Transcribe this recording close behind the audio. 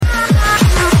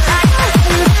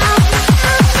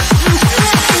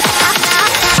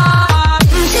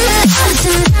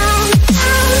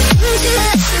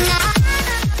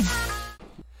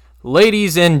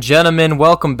Ladies and gentlemen,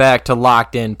 welcome back to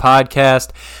Locked In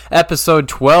Podcast, episode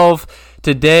 12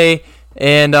 today.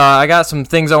 And I got some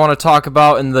things I want to talk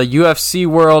about in the UFC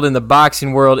world, in the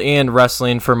boxing world, and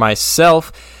wrestling for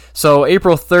myself. So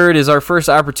April 3rd is our first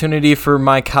opportunity for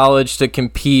my college to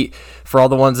compete for all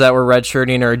the ones that were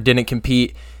redshirting or didn't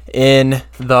compete in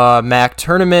the MAC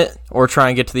tournament or try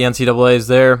and get to the NCAAs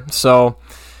there. So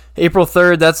April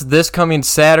 3rd, that's this coming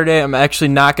Saturday. I'm actually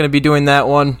not going to be doing that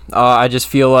one. I just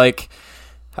feel like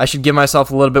I should give myself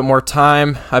a little bit more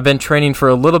time. I've been training for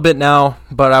a little bit now,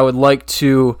 but I would like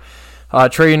to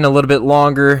train a little bit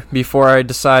longer before I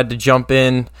decide to jump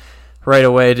in right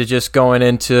away to just going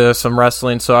into some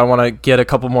wrestling. So I want to get a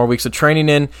couple more weeks of training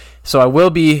in. So I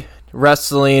will be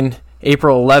wrestling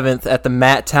April 11th at the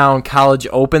Matttown College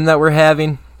Open that we're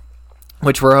having,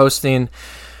 which we're hosting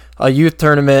a youth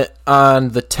tournament on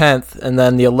the 10th, and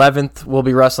then the 11th we'll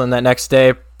be wrestling that next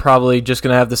day. Probably just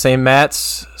going to have the same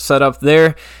mats set up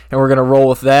there, and we're going to roll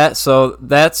with that. So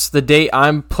that's the date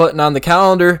I'm putting on the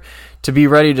calendar to be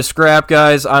ready to scrap,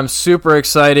 guys. I'm super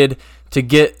excited to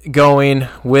get going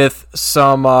with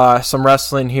some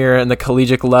wrestling here in the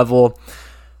collegiate level.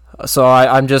 So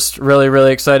I'm just really,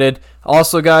 really excited.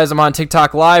 Also, guys, I'm on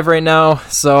TikTok Live right now,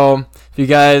 so if you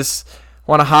guys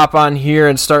want to hop on here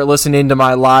and start listening to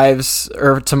my lives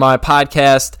or to my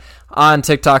podcast on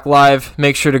TikTok Live,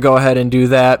 make sure to go ahead and do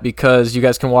that because you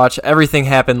guys can watch everything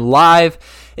happen live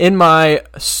in my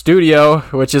studio,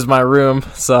 which is my room.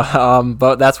 So,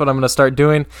 but that's what I'm going to start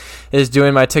doing, is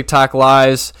doing my TikTok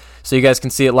Lives so you guys can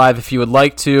see it live if you would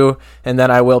like to, and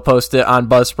then I will post it on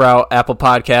Buzzsprout, Apple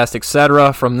Podcast,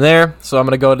 etc. from there. So I'm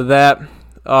going to go to that.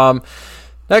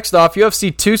 Next off,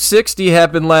 UFC 260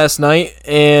 happened last night,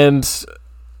 and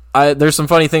there's some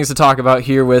funny things to talk about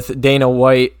here with Dana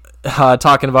White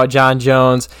talking about Jon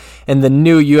Jones and the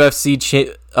new UFC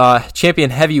champion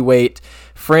heavyweight,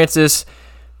 Francis,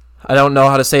 I don't know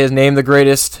how to say his name, the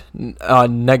greatest,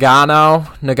 Ngannou,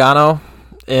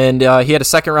 and he had a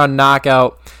second-round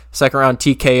knockout, second-round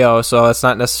TKO, so it's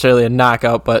not necessarily a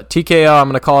knockout, but TKO, I'm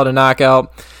going to call it a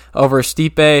knockout, over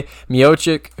Stipe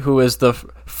Miocic, who is the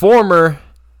former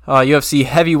UFC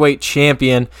heavyweight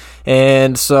champion.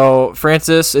 And so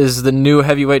Francis is the new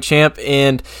heavyweight champ,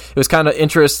 and it was kind of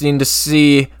interesting to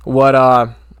see what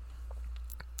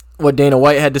Dana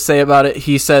White had to say about it.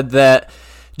 He said that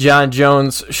Jon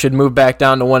Jones should move back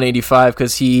down to 185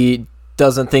 because he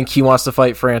doesn't think he wants to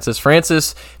fight Francis.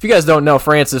 Francis, if you guys don't know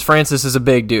Francis is a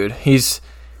big dude. He's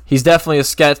definitely a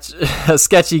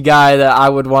sketchy guy that I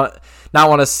would not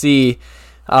want to see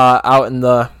out in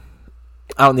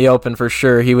the open for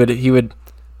sure. He would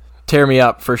tear me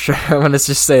up for sure. I'm going to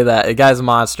just say that. The guy's a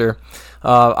monster.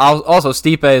 Also,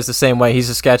 Stipe is the same way. He's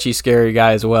a sketchy, scary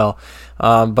guy as well.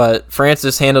 But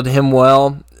Francis handled him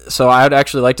well. So I would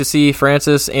actually like to see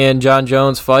Francis and Jon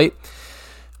Jones fight.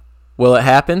 Will it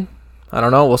happen? I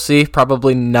don't know. We'll see.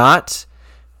 Probably not.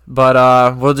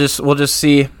 But we'll just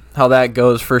see how that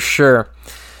goes for sure.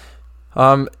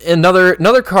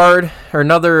 Another card, or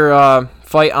another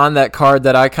fight on that card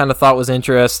that I kind of thought was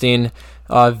interesting.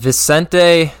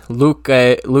 Vicente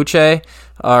Luque,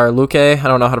 I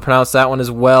don't know how to pronounce that one as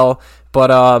well,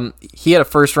 but he had a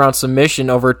first-round submission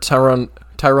over Tyrone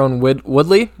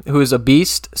Woodley, who is a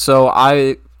beast, so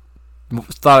I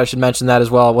thought I should mention that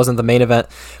as well. It wasn't the main event,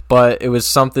 but it was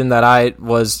something that I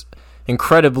was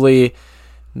incredibly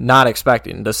not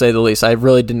expecting, to say the least. I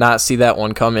really did not see that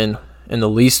one come in the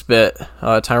least bit.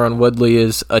 Tyrone Woodley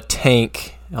is a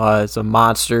tank. It's a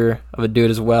monster of a dude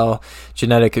as well.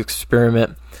 Genetic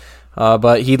experiment.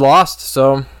 But he lost,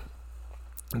 so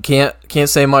can't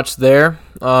say much there.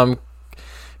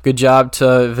 Good job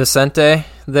to Vicente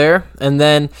there. And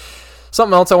then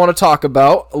something else I want to talk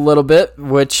about a little bit,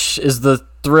 which is the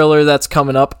thriller that's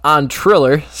coming up on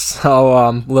Triller. So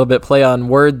a little bit play on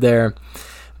word there.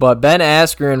 But Ben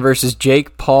Askren versus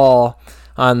Jake Paul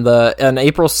on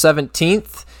April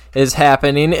 17th is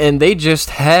happening, and they just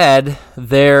had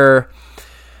their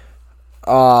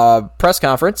press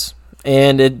conference,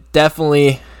 and it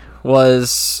definitely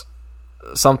was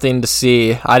something to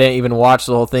see. I didn't even watch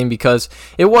the whole thing because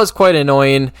it was quite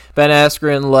annoying. Ben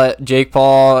Askren let Jake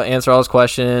Paul answer all his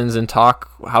questions and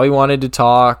talk how he wanted to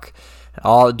talk,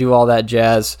 do all that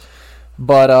jazz.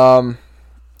 But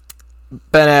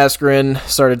Ben Askren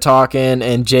started talking,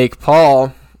 and Jake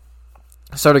Paul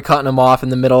started cutting him off in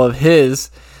the middle of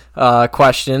his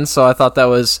questions, so I thought that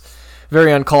was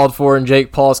very uncalled for, and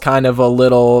Jake Paul's kind of a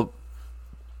little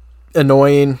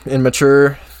annoying,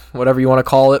 immature, whatever you want to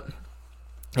call it.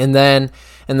 And then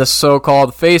in the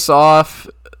so-called face-off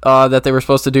that they were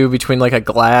supposed to do between like a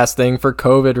glass thing for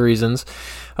COVID reasons,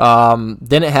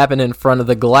 didn't happen in front of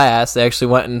the glass. They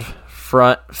actually went in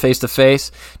front face to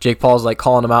face. Jake Paul's like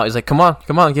calling him out. He's like, come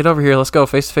on, get over here. Let's go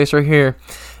face to face right here.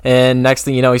 And next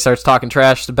thing you know, he starts talking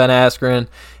trash to Ben Askren,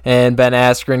 and Ben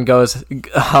Askren goes,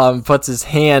 puts his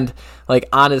hand like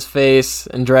on his face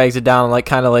and drags it down and like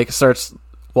kind of like starts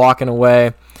walking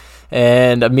away.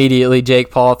 And immediately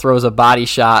Jake Paul throws a body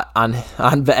shot on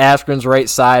Askren's right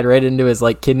side, right into his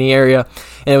like kidney area.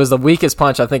 And it was the weakest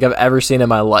punch I think I've ever seen in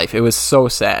my life. It was so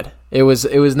sad. It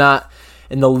was not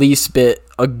in the least bit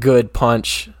a good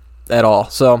punch at all.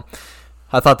 So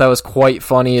I thought that was quite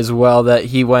funny as well that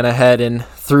he went ahead and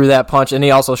threw that punch. And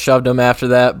he also shoved him after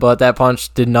that, but that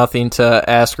punch did nothing to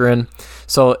Askren.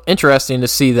 So interesting to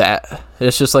see that.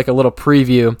 It's just like a little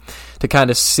preview to kind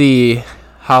of see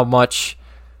how much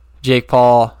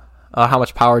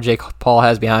power Jake Paul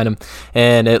has behind him,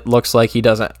 and it looks like he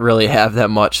doesn't really have that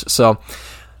much. So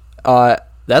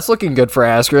that's looking good for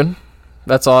Askren.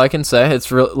 That's all I can say. It's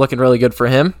looking really good for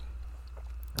him.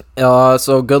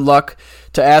 So good luck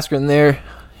to Askren there.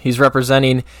 He's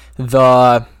representing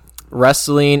the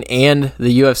wrestling and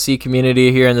the UFC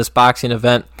community here in this boxing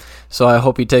event. So I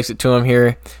hope he takes it to him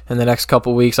here in the next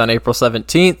couple weeks on April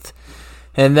 17th.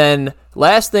 And then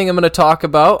last thing I'm going to talk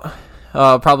about,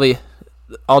 probably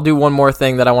I'll do one more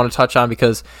thing that I want to touch on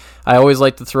because I always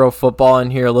like to throw football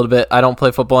in here a little bit. I don't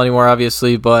play football anymore,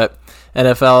 obviously, but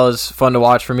NFL is fun to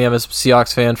watch for me. I'm a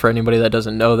Seahawks fan for anybody that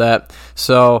doesn't know that.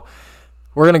 So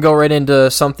we're going to go right into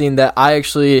something that I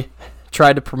actually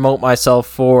tried to promote myself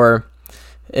for,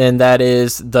 and that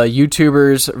is the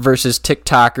YouTubers versus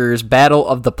TikTokers Battle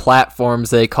of the Platforms,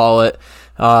 they call it.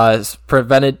 It's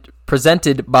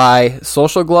presented by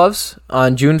Social Gloves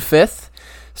on June 5th.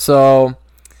 So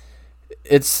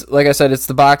it's, like I said, it's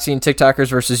the boxing TikTokers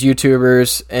versus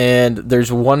YouTubers, and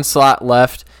there's one slot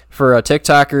left for a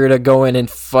TikToker to go in and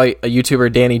fight a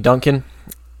YouTuber, Danny Duncan.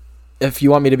 If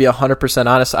you want me to be 100%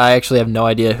 honest, I actually have no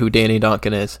idea who Danny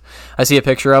Duncan is. I see a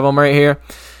picture of him right here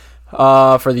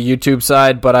for the YouTube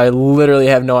side, but I literally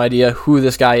have no idea who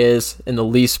this guy is in the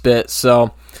least bit,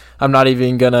 so I'm not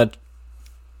even going to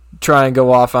try and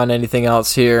go off on anything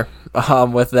else here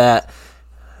with that.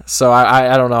 So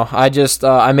I don't know. I just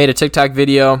I made a TikTok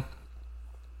video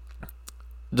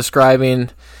describing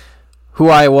who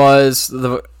I was,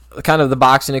 the kind of the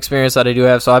boxing experience that I do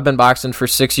have. So I've been boxing for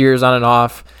 6 years on and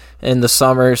off in the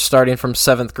summer, starting from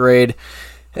 7th grade.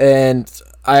 And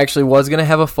I actually was going to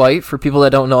have a fight, for people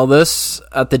that don't know this,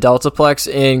 at the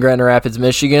Deltaplex in Grand Rapids,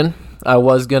 Michigan. I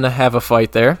was going to have a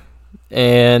fight there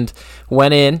and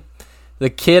went in. The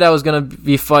kid I was going to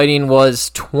be fighting was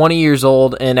 20 years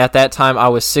old, and at that time I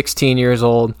was 16 years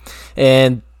old,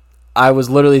 and I was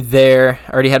literally there.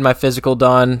 I already had my physical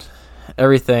done,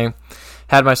 everything.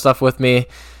 Had my stuff with me.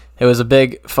 It was a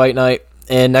big fight night,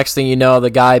 and next thing you know, the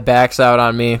guy backs out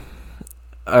on me.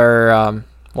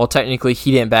 Well, technically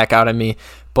he didn't back out on me,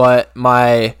 but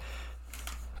my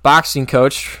boxing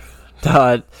coach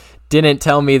didn't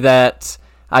tell me that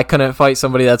I couldn't fight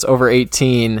somebody that's over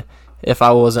 18 if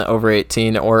I wasn't over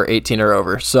 18 or 18 or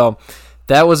over. So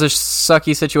that was a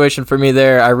sucky situation for me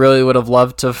there. I really would have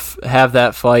loved to have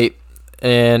that fight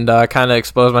and kind of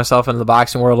expose myself into the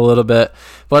boxing world a little bit.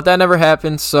 But that never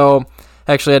happened, so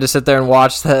actually I had to sit there and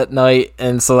watch that night,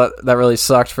 and so that really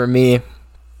sucked for me.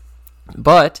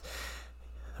 But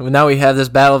now we have this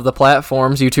battle of the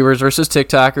platforms, YouTubers versus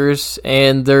TikTokers,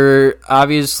 and they're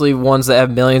obviously ones that have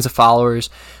millions of followers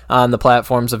on the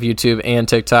platforms of YouTube and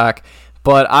TikTok.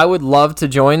 But I would love to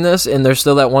join this, and there's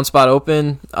still that one spot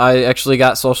open. I actually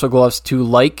got Social Gloves to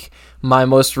like my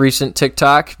most recent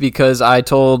TikTok because I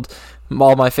told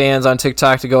all my fans on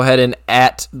TikTok to go ahead and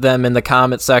at them in the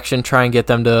comment section, try and get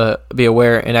them to be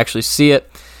aware and actually see it.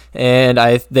 And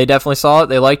they definitely saw it.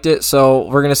 They liked it. So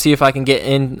we're going to see if I can get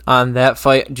in on that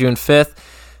fight June 5th.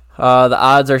 The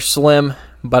odds are slim,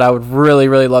 but I would really,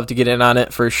 really love to get in on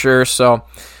it for sure. So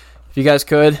if you guys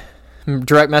could,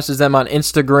 direct message them on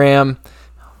Instagram,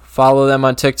 follow them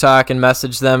on TikTok, and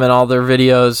message them in all their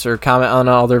videos or comment on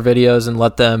all their videos and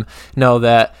let them know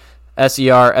that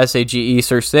SERSAGE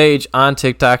Sir Sage on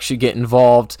TikTok should get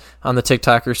involved on the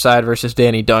TikToker side versus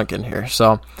Danny Duncan here.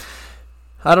 So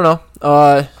I don't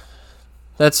know.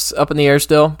 That's up in the air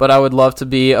still, but I would love to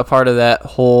be a part of that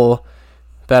whole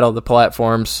battle of the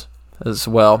platforms as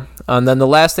well. And then the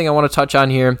last thing I want to touch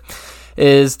on here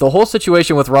is the whole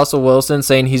situation with Russell Wilson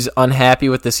saying he's unhappy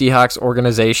with the Seahawks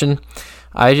organization.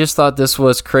 I just thought this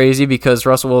was crazy because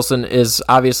Russell Wilson is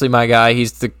obviously my guy.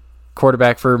 He's the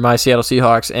quarterback for my Seattle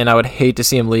Seahawks, and I would hate to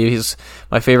see him leave. He's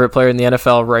my favorite player in the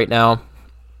NFL right now.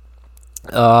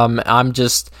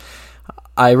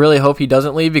 I really hope he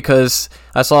doesn't leave because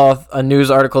I saw a news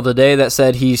article today that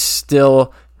said he's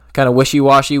still kind of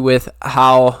wishy-washy with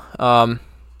how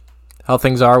how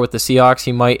things are with the Seahawks,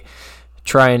 he might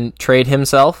try and trade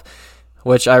himself,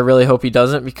 which I really hope he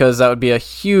doesn't, because that would be a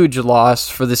huge loss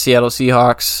for the Seattle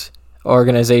Seahawks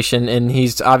organization, and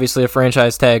he's obviously a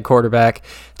franchise tag quarterback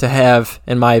to have,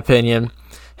 in my opinion.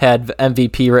 Had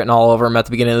MVP written all over him at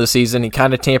the beginning of the season. He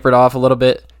kind of tampered off a little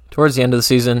bit towards the end of the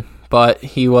season, but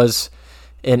he was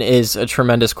and is a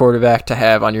tremendous quarterback to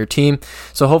have on your team.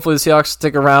 So hopefully the Seahawks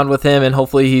stick around with him, and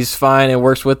hopefully he's fine and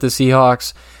works with the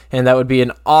Seahawks, and that would be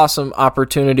an awesome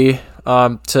opportunity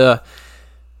to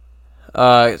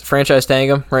franchise tag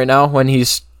him right now when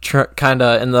he's kind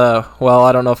of in the, well,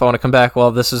 I don't know if I want to come back.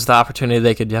 Well, this is the opportunity.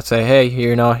 They could just say, hey,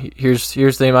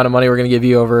 here's the amount of money we're going to give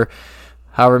you over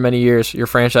however many years you're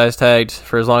franchise tagged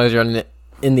for, as long as you're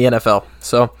in the NFL.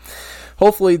 So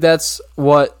hopefully that's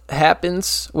what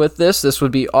happens with this. This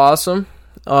would be awesome.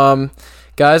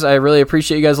 Guys, I really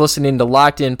appreciate you guys listening to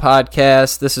Locked In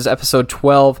Podcast. This is episode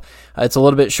 12. It's a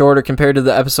little bit shorter compared to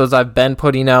the episodes I've been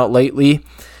putting out lately,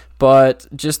 but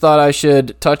just thought I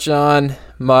should touch on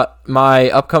my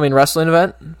upcoming wrestling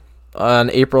event on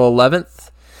April 11th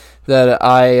that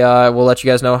I will let you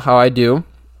guys know how I do.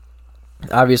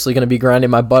 Obviously going to be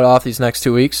grinding my butt off these next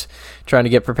 2 weeks, trying to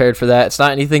get prepared for that. It's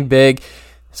not anything big.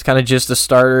 It's kind of just a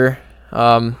starter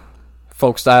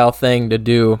folk style thing to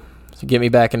do to get me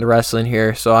back into wrestling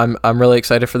here. So I'm really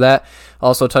excited for that.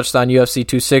 Also touched on UFC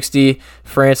 260.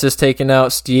 Francis taking out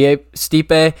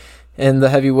Stipe in the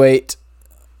heavyweight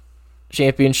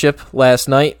championship last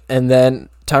night, and then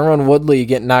Tyrone Woodley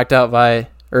getting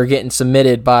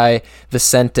submitted by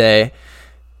Vicente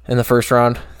in the first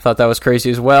round. Thought that was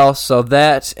crazy as well. So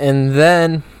that, and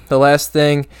then the last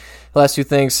two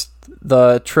things,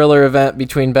 the Triller event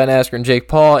between Ben Askren and Jake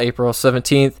Paul, April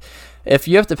 17th. If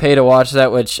you have to pay to watch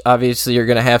that, which obviously you're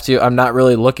going to have to, I'm not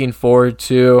really looking forward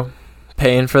to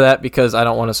paying for that because I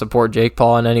don't want to support Jake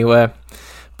Paul in any way.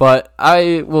 But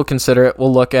I will consider it.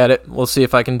 We'll look at it. We'll see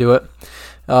if I can do it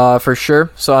for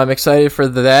sure. So I'm excited for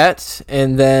that.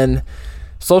 And then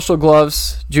Social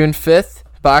Gloves, June 5th,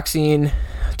 boxing,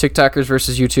 TikTokers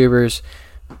versus YouTubers.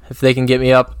 If they can get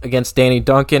me up against Danny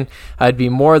Duncan, I'd be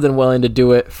more than willing to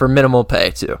do it for minimal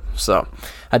pay too. So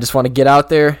I just want to get out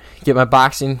there, get my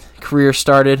boxing career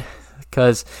started,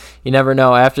 because you never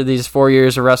know. After these 4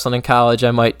 years of wrestling in college,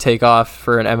 I might take off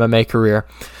for an MMA career.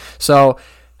 So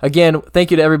again,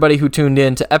 thank you to everybody who tuned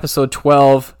in to episode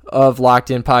 12 of Locked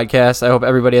In Podcast. I hope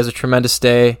everybody has a tremendous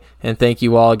day, and thank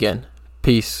you all again.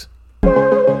 Peace.